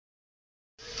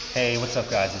Hey, what's up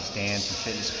guys? It's Dan from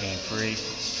Fitness Pain Free.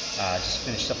 Just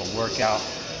finished up a workout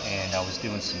and I was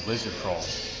doing some lizard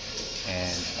crawls.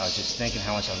 And I was just thinking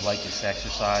how much I like this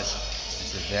exercise.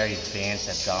 It's a very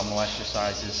advanced abdominal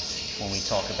exercises. When we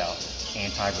talk about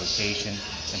anti-rotation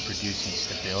and producing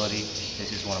stability,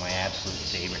 this is one of my absolute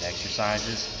favorite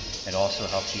exercises. It also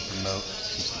helps you promote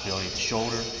some stability of the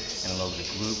shoulder and a little bit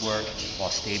of glute work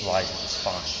while stabilizing the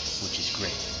spine, which is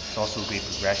great. It's also a great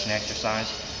progression exercise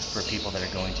for people that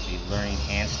are going to be learning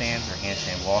handstands or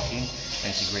handstand walking,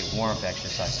 and it's a great warm-up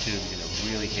exercise too because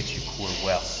it really hits your core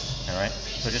well. All right,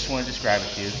 so I just want to describe it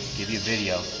to you, give you a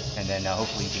video, and then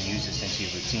hopefully you can use this into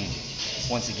your routine.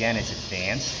 Once again, it's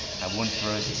advanced. I wouldn't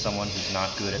throw this at someone who's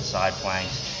not good at side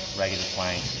planks, regular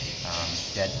planks,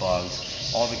 dead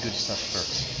bugs, all the good stuff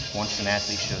first. Once an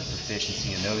athlete shows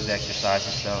proficiency in those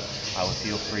exercises though, I would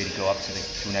feel free to go up to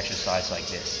an exercise like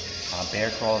this.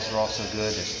 Bear crawls are also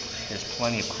good. There's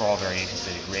plenty of crawl variations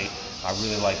that are great. I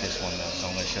really like this one though, so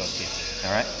I'm going to show it to you.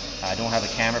 All right. I don't have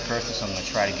a camera person, so I'm going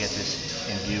to try to get this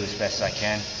in view as best as I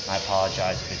can. I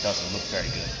apologize if it doesn't look very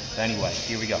good. But anyway,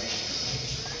 here we go.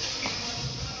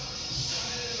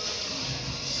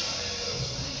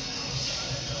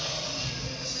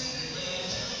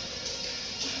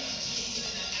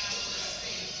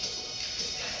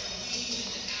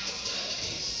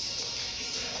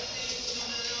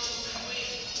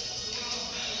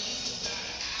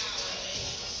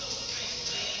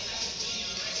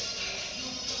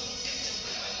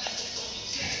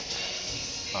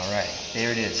 All right,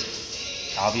 there it is.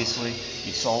 Obviously,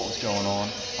 you saw what was going on.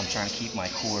 I'm trying to keep my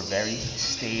core very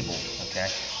stable,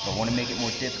 okay? If I want to make it more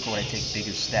difficult, I take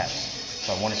bigger steps. If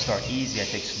I want to start easy, I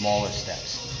take smaller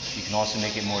steps. You can also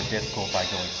make it more difficult by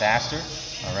going faster,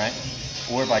 all right?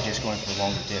 Or by just going for a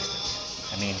longer distance.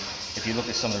 I mean, if you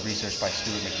look at some of the research by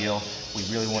Stuart McGill, we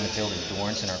really want to build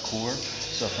endurance in our core.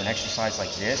 So for an exercise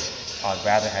like this, I'd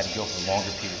rather have you go for a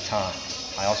longer period of time.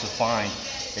 I also find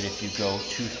that if you go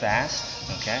too fast,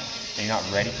 okay, and you're not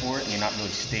ready for it, and you're not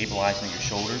really stabilizing your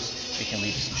shoulders, it can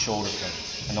lead to some shoulder pain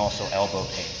and also elbow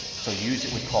pain. So use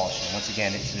it with caution. Once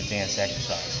again, it's an advanced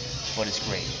exercise, but it's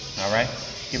great. All right,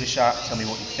 give it a shot. Tell me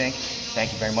what you think.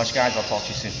 Thank you very much, guys. I'll talk to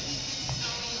you soon.